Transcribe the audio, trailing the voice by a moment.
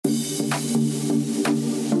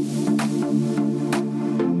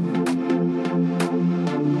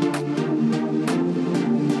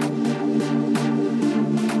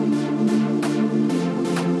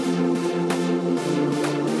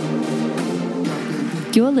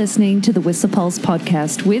You're listening to the Whistler Pulse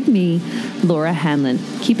podcast with me, Laura Hanlon,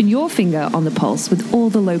 keeping your finger on the pulse with all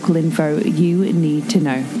the local info you need to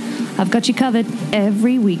know. I've got you covered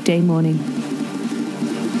every weekday morning.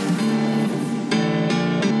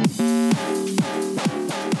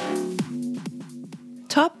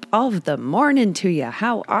 Top of the morning to you.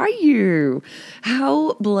 How are you?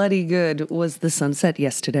 How bloody good was the sunset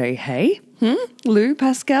yesterday, hey? Lou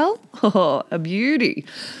Pascal? Oh, a beauty.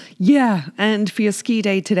 Yeah, and for your ski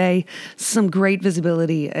day today, some great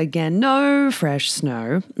visibility again. No fresh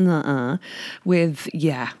snow.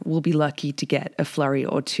 We'll be lucky to get a flurry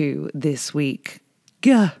or two this week.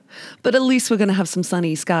 Gah. But at least we're going to have some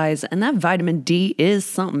sunny skies, and that vitamin D is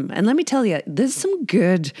something. And let me tell you, there's some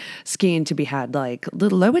good skiing to be had. Like,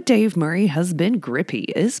 the lower Dave Murray has been grippy.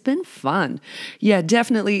 It's been fun. Yeah,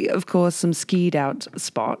 definitely, of course, some skied out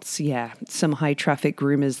spots. Yeah, some high traffic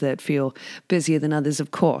groomers that feel busier than others.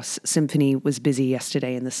 Of course, Symphony was busy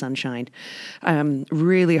yesterday in the sunshine.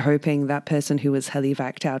 Really hoping that person who was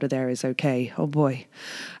heli-vaced out of there is okay. Oh boy.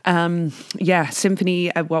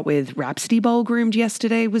 Symphony, what with Rhapsody Bowl groomed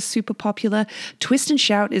yesterday was super popular. Twist and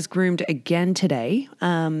Shout is groomed again today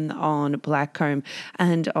on Blackcomb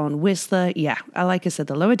and on Whistler. Yeah, like I said,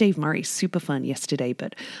 the lower Dave Murray, super fun yesterday,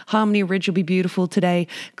 but Harmony Ridge will be beautiful today.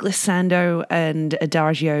 Glissando and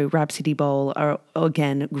Adagio Rhapsody Bowl are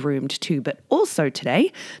again groomed too, but also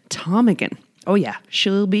today, Ptarmigan. Oh yeah,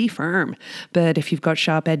 she'll be firm. But if you've got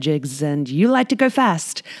sharp edges and you like to go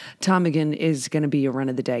fast, Ptarmigan is going to be your run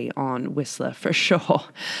of the day on Whistler for sure.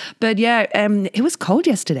 But yeah, it was cold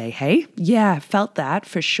yesterday, hey? Yeah, felt that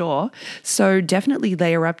for sure. So definitely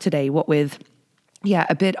layer up today, what with... Yeah,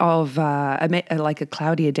 a bit of like a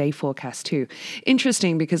cloudier day forecast too.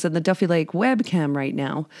 Interesting because on the Duffy Lake webcam right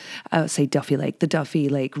now, the Duffy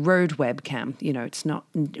Lake Road webcam, it's not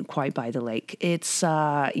quite by the lake. It's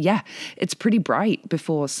pretty bright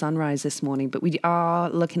before sunrise this morning, but we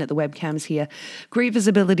are looking at the webcams here. Great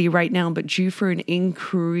visibility right now, but due for an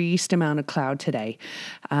increased amount of cloud today.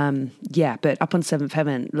 But up on 7th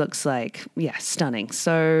Heaven looks like, stunning.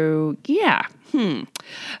 So, yeah.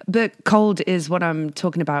 But cold is what I'm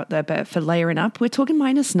talking about there. But for layering up, we're talking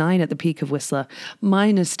 -9 at the peak of Whistler,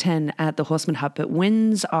 -10 at the Horseman Hut. But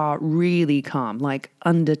winds are really calm, like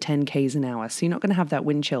under 10 k's an hour. So you're not going to have that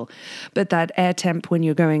wind chill. But that air temp when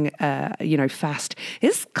you're going, fast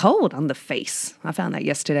is cold on the face. I found that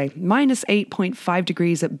yesterday. -8.5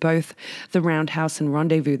 degrees at both the Roundhouse and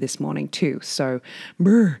Rendezvous this morning too. So,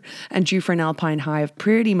 and due for an alpine high of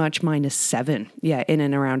pretty much -7. Yeah, in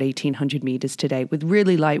and around 1,800 meters today with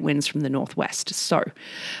really light winds from the northwest. So,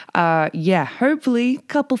 hopefully a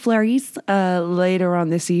couple flurries later on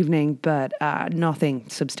this evening, but nothing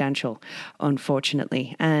substantial,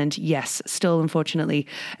 unfortunately. And yes, still unfortunately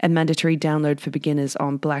a mandatory download for beginners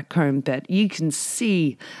on Blackcomb, but you can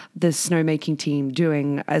see the snowmaking team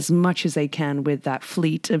doing as much as they can with that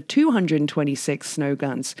fleet of 226 snow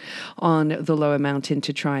guns on the lower mountain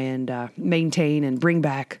to try and maintain and bring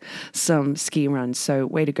back some ski runs. So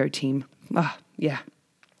way to go, team. Yeah.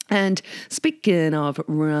 And speaking of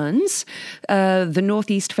runs, the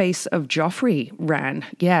northeast face of Joffrey ran,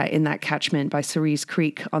 in that catchment by Cerise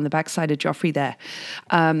Creek on the backside of Joffrey there.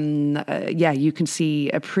 You can see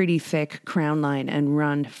a pretty thick crown line and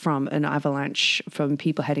run from an avalanche from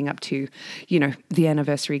people heading up to, the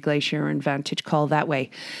Anniversary Glacier and Vantage Col that way.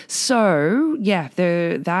 So,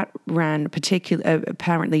 that ran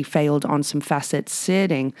apparently failed on some facets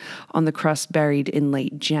sitting on the crust buried in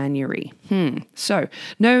late January. So,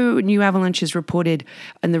 no new avalanches reported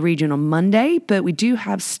in the region on Monday, but we do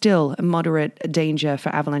have still a moderate danger for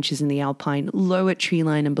avalanches in the Alpine, low at tree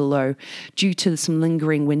line and below, due to some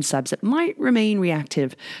lingering wind slabs that might remain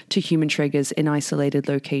reactive to human triggers in isolated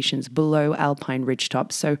locations below Alpine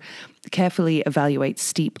ridgetops. So carefully evaluate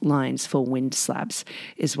steep lines for wind slabs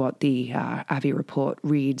is what the Avi report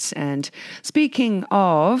reads. And speaking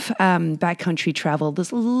of backcountry travel,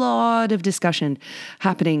 there's a lot of discussion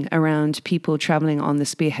happening around people traveling on the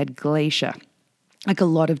Spearhead Glacier. Like a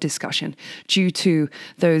lot of discussion due to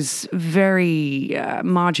those very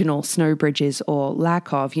marginal snow bridges or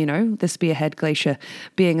lack of, the Spearhead Glacier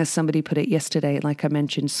being, as somebody put it yesterday, like I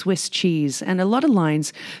mentioned, Swiss cheese, and a lot of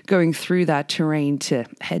lines going through that terrain to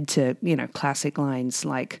head to, classic lines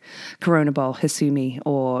like Corona Bowl, Hasumi,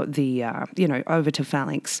 or the, over to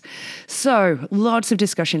Phalanx. So lots of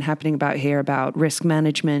discussion happening about risk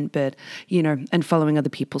management, but, and following other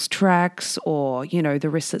people's tracks or, the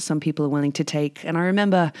risks that some people are willing to take. And I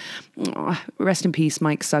remember, rest in peace,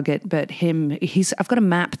 Mike Suggett, but I've got a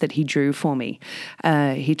map that he drew for me.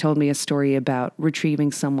 He told me a story about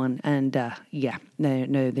retrieving someone and,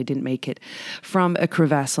 no, they didn't make it, from a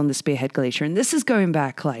crevasse on the Spearhead Glacier. And this is going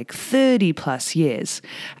back like 30 plus years.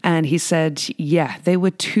 And he said, they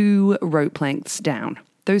were 2 rope lengths down.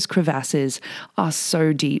 Those crevasses are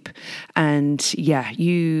so deep. And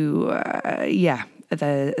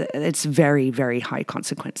it's very, very high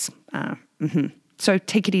consequence. So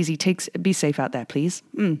take it easy. Be safe out there, please.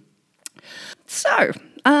 So,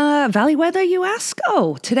 valley weather, you ask?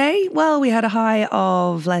 Oh, today? Well, we had a high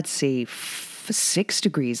of, 6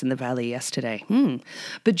 degrees in the valley yesterday.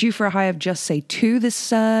 But due for a high of just, say, 2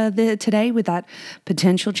 today, with that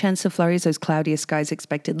potential chance of flurries, those cloudiest skies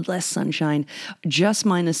expected, less sunshine, just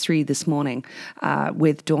 -3 this morning,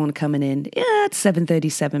 with dawn coming in at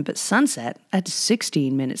 7:37, but sunset at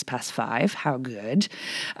 16 minutes past 5. How good.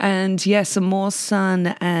 And some more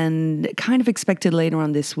sun and kind of expected later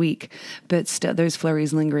on this week, but still those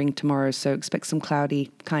flurries lingering tomorrow, so expect some cloudy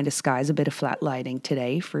kind of skies, a bit of flat lighting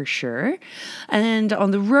today for sure. And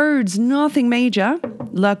on the roads, nothing major,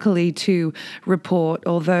 luckily, to report,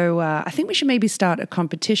 although I think we should maybe start a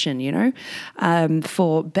competition,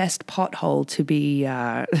 for best pothole to be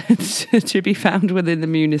to be found within the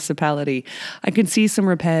municipality. I can see some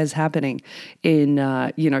repairs happening in,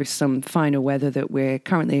 some finer weather that we're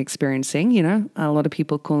currently experiencing, a lot of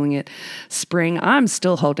people calling it spring. I'm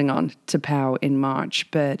still holding on to POW in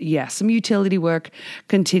March, but some utility work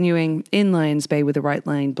continuing in Lions Bay with the right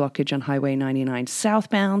lane blockage on Highway 99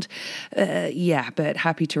 southbound. But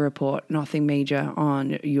happy to report nothing major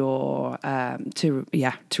on your to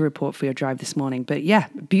report for your drive this morning. But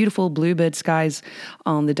beautiful bluebird skies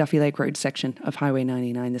on the Duffy Lake Road section of Highway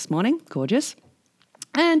 99 this morning. Gorgeous.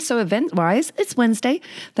 And so event-wise, it's Wednesday.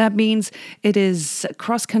 That means it is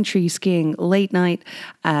cross-country skiing late night,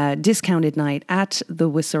 discounted night at the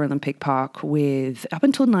Whistler Olympic Park with up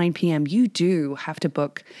until 9 p.m. You do have to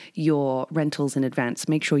book your rentals in advance.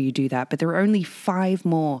 Make sure you do that. But there are only 5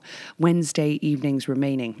 more Wednesday evenings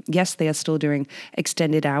remaining. Yes, they are still doing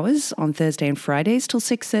extended hours on Thursday and Fridays till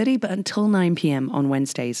 6:30, but until 9 p.m. on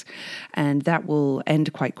Wednesdays. And that will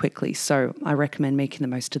end quite quickly. So I recommend making the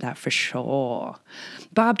most of that for sure.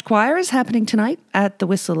 Barbed Choir is happening tonight at the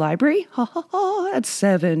Whistler Library at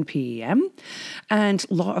 7 p.m. And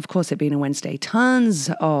of course, it being a Wednesday, tons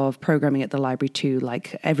of programming at the library too,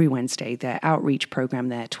 like every Wednesday, their outreach program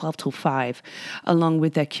there, 12 till 5, along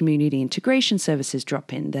with their community integration services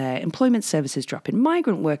drop in, their employment services drop in,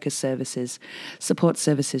 migrant worker services, support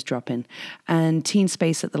services drop in, and teen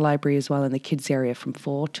space at the library as well in the kids area from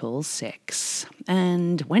 4 till 6.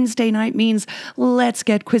 And Wednesday night means Let's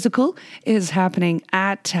Get Quizzical is happening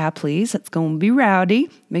at Tapley's. It's going to be rowdy.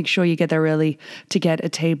 Make sure you get there early to get a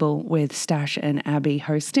table with Stash and Abby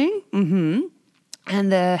hosting. And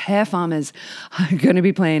the hair farmers are going to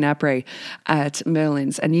be playing après at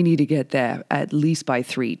Merlin's, and you need to get there at least by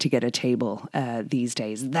 3 to get a table these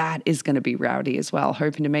days. That is going to be rowdy as well.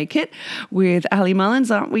 Hoping to make it with Ali Mullins,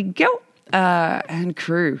 aren't we? Go! And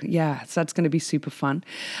crew. So that's going to be super fun.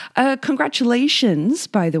 Congratulations,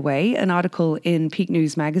 by the way, an article in Peak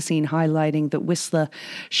News magazine highlighting that Whistler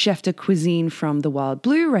chef de cuisine from the Wild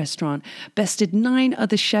Blue restaurant bested 9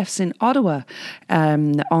 other chefs in Ottawa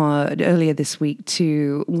earlier this week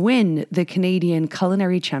to win the Canadian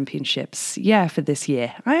Culinary Championships. For this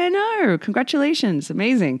year. I know. Congratulations.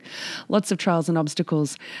 Amazing. Lots of trials and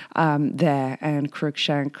obstacles there, and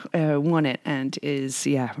Crookshank won it and is,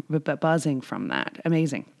 buzzing from that.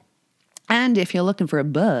 Amazing. And if you're looking for a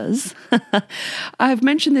buzz, I've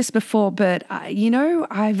mentioned this before, but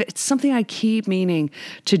it's something I keep meaning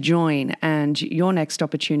to join. And your next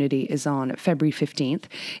opportunity is on February 15th,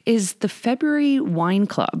 is the February Wine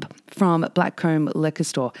Club from Blackcomb Liquor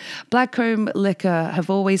Store. Blackcomb Liquor have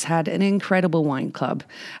always had an incredible wine club.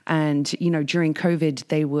 And, during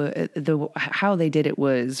COVID, how they did it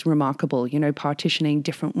was remarkable, partitioning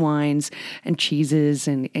different wines and cheeses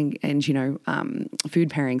and food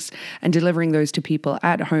pairings and delivering those to people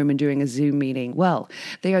at home and doing a Zoom meeting. Well,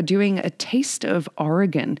 they are doing a Taste of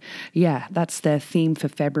Oregon. That's their theme for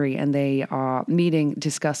February, and they are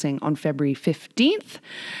discussing on February 15th.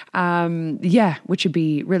 Which would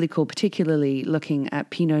be really cool, particularly looking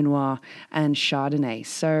at Pinot Noir and Chardonnay.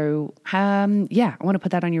 So, I want to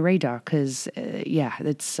put that on your radar because, I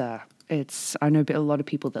know a lot of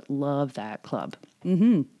people that love that club.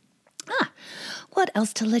 What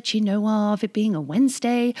else to let you know of? It being a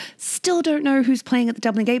Wednesday. Still don't know who's playing at the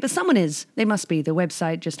Dublin Gate, but someone is. They must be. The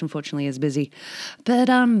website just unfortunately is busy. But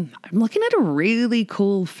I'm looking at a really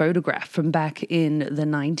cool photograph from back in the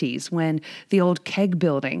 90s when the old keg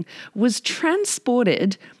building was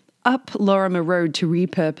transported up Lorimer Road to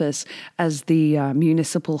repurpose as the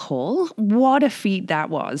municipal hall. What a feat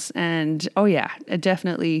that was. And oh yeah,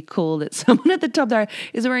 definitely cool that someone at the top there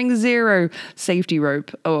is wearing zero safety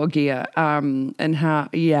rope or gear. And how,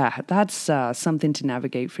 yeah, that's something to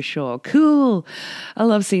navigate for sure. Cool. I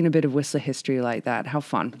love seeing a bit of Whistler history like that. How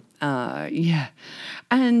fun. Yeah.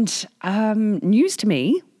 And news to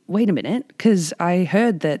me. Wait a minute, because I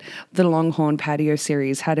heard that the Longhorn Patio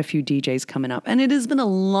series had a few DJs coming up, and it has been a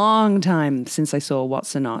long time since I saw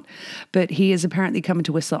What's or Not, but he is apparently coming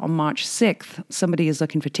to Whistler on March 6th. Somebody is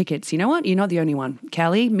looking for tickets. You know what? You're not the only one.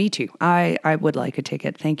 Kelly, me too. I would like a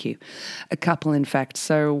ticket. Thank you. A couple, in fact.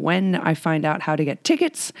 So when I find out how to get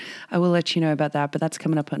tickets, I will let you know about that, but that's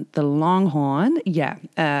coming up on the Longhorn. Yeah,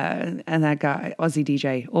 and that guy, Aussie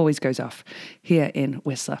DJ, always goes off here in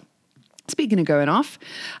Whistler. Speaking of going off,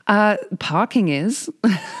 parking is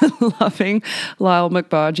loving Lyle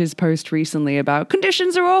McBarge's post recently about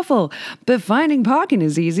conditions are awful, but finding parking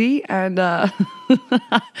is easy. And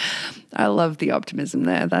I love the optimism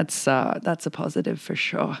there. That's a positive for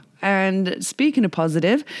sure. And speaking of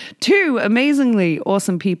positive, two amazingly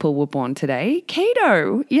awesome people were born today.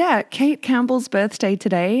 Kato, yeah, Kate Campbell's birthday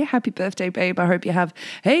today. Happy birthday, babe. I hope you have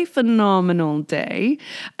a phenomenal day.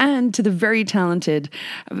 And to the very talented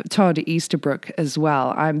Todd Easterbrook as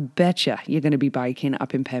well. I betcha you're going to be biking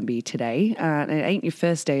up in Pemby today. And it ain't your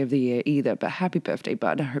first day of the year either, but happy birthday,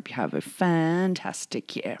 bud. I hope you have a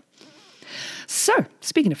fantastic year. So,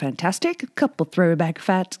 speaking of fantastic, a couple throwback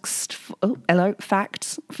facts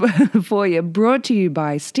for you, brought to you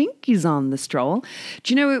by Stinkies on the Stroll.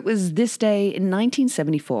 Do you know it was this day in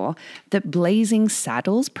 1974 that Blazing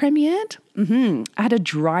Saddles premiered? At a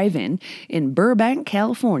drive-in in Burbank,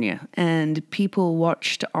 California, and people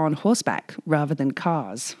watched on horseback rather than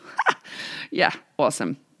cars. Yeah,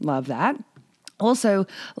 awesome. Love that. Also,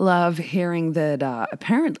 love hearing that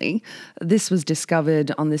apparently this was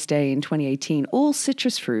discovered on this day in 2018. All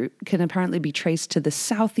citrus fruit can apparently be traced to the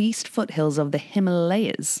southeast foothills of the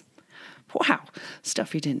Himalayas. Wow,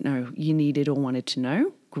 stuff you didn't know you needed or wanted to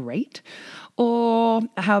know. Great. Or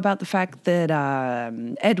how about the fact that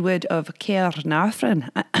Edward of Caernarfon,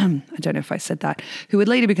 I don't know if I said that, who would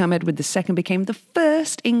later become Edward II, became the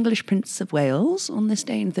first English Prince of Wales on this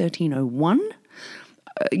day in 1301.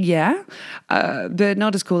 But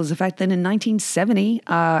not as cool as the fact that in 1970,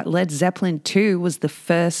 Led Zeppelin 2 was the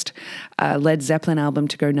first Led Zeppelin album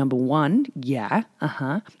to go number one. Yeah,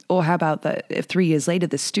 Or how about that? 3 years later,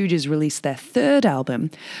 the Stooges released their third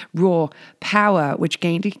album, Raw Power, which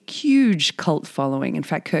gained a huge cult following. In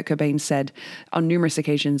fact, Kurt Cobain said on numerous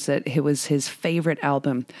occasions that it was his favorite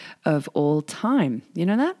album of all time. You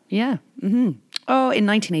know that? Yeah. Oh, in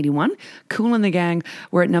 1981, Kool and the Gang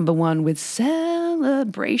were at number one with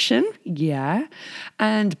Celebration. Yeah.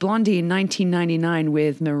 And Blondie in 1999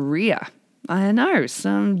 with Maria. I know,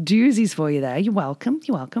 some doozies for you there. You're welcome.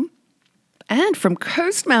 You're welcome. And from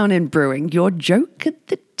Coast Mountain Brewing, your joke of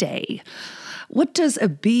the day. What does a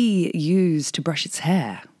bee use to brush its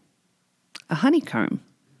hair? A honeycomb.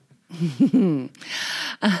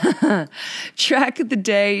 Track of the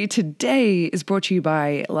day today is brought to you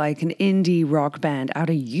by like an indie rock band out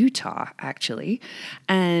of Utah, actually,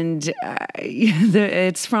 and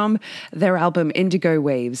it's from their album Indigo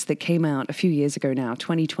Waves that came out a few years ago now,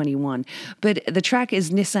 2021. But the track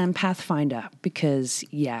is Nissan Pathfinder because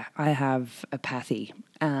I have a Pathy.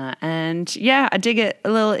 And I dig it. A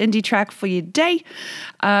little indie track for your day.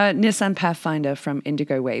 Nissan Pathfinder from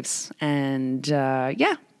Indigo Waves. And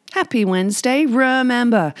happy Wednesday.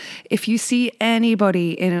 Remember, if you see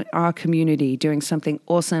anybody in our community doing something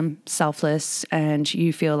awesome, selfless, and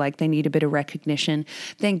you feel like they need a bit of recognition,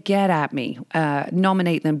 then get at me.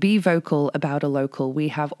 Nominate them. Be vocal about a local. We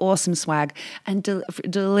have awesome swag and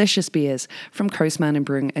delicious beers from Coast Mountain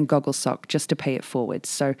Brewing and Goggle Sock just to pay it forward.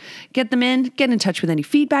 So get them in. Get in touch with any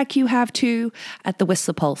feedback you have too at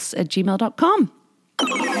thewhistlepulse@gmail.com.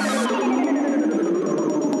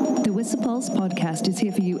 The Whistler Pulse podcast is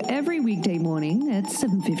here for you every weekday morning at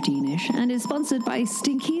 7:15ish and is sponsored by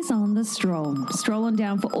Stinkies on the Stroll. Stroll on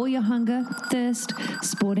down for all your hunger, thirst,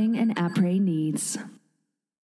 sporting and après needs.